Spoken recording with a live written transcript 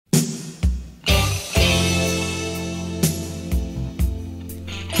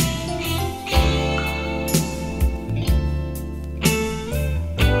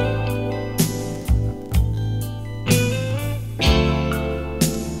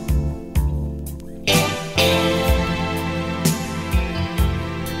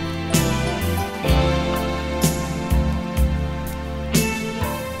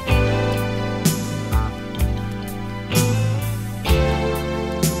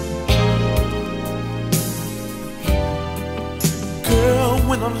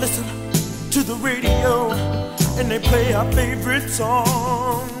play our favorite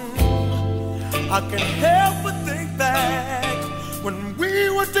song, I can't help but think back when we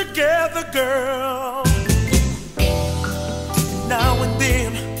were together, girl. Now and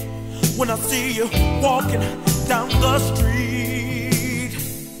then, when I see you walking down the street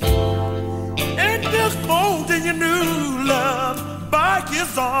and just holding your new love by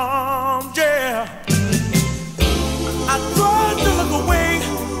his arms, yeah, I try to look away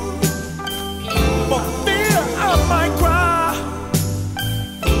for fear I might cry.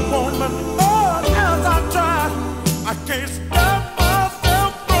 Woman, Lord, as I try, I can't stop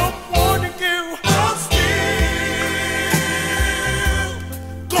myself from wanting you. I'm still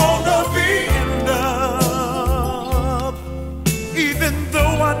gonna be in love, even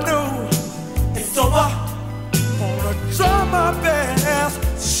though I know it's over. Gonna try my best to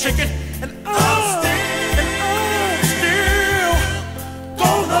shake it, and I'm still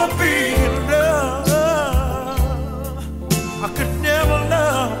gonna be in love. I could never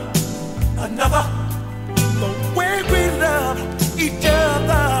love another the way we love each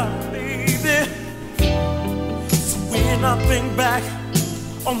other, baby. So when I think back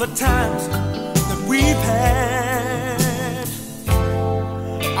on the times that we've had,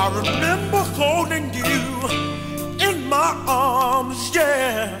 I remember holding you in my arms,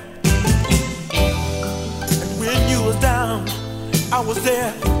 yeah. And when you was down, I was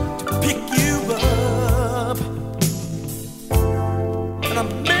there to pick you up. And I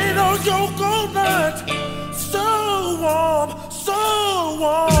made all your gold night so warm, so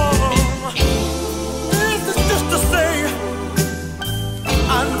warm. This is just to say I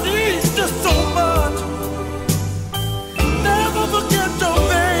need you so much. Never forget your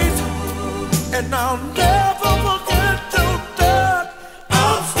face, and I'll never forget your touch.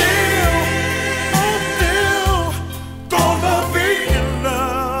 I'm still gonna be in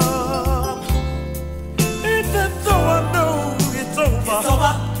love, even though I know it's over.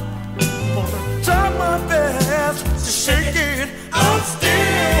 Gonna try my best to shake it. I'm still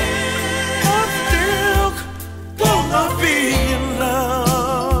gonna be in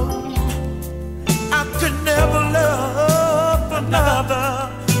love. I could never love another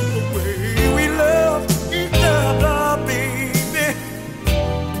the way we love each other, baby.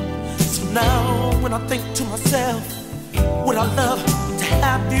 So now when I think to myself, would I love to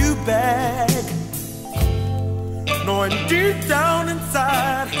have you back? Knowing deep down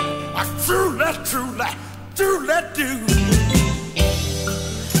inside, I truly do.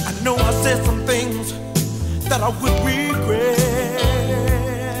 I know I said some things that I would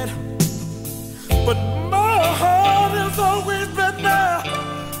regret, but my heart has always been there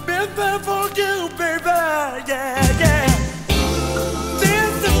for you, baby. Yeah, yeah.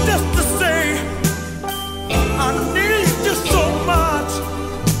 This is just to say I need you so much.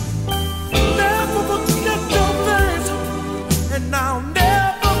 Never forget your face, and I'll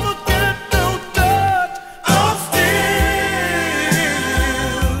never forget your touch. I'm still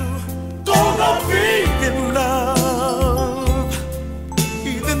gonna be in love,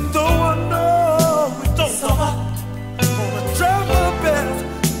 even though I know it's over. Gonna try my best,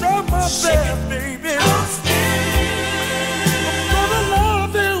 baby. I'm gonna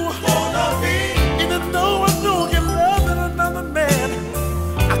love you, even though I know you're loving another man.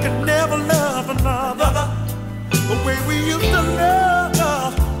 I can never love another the way we used to love,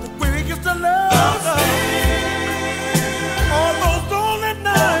 All those lonely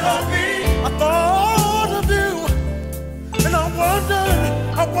nights, I thought of you, and I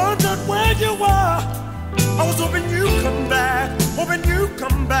wondered where you are. I was hoping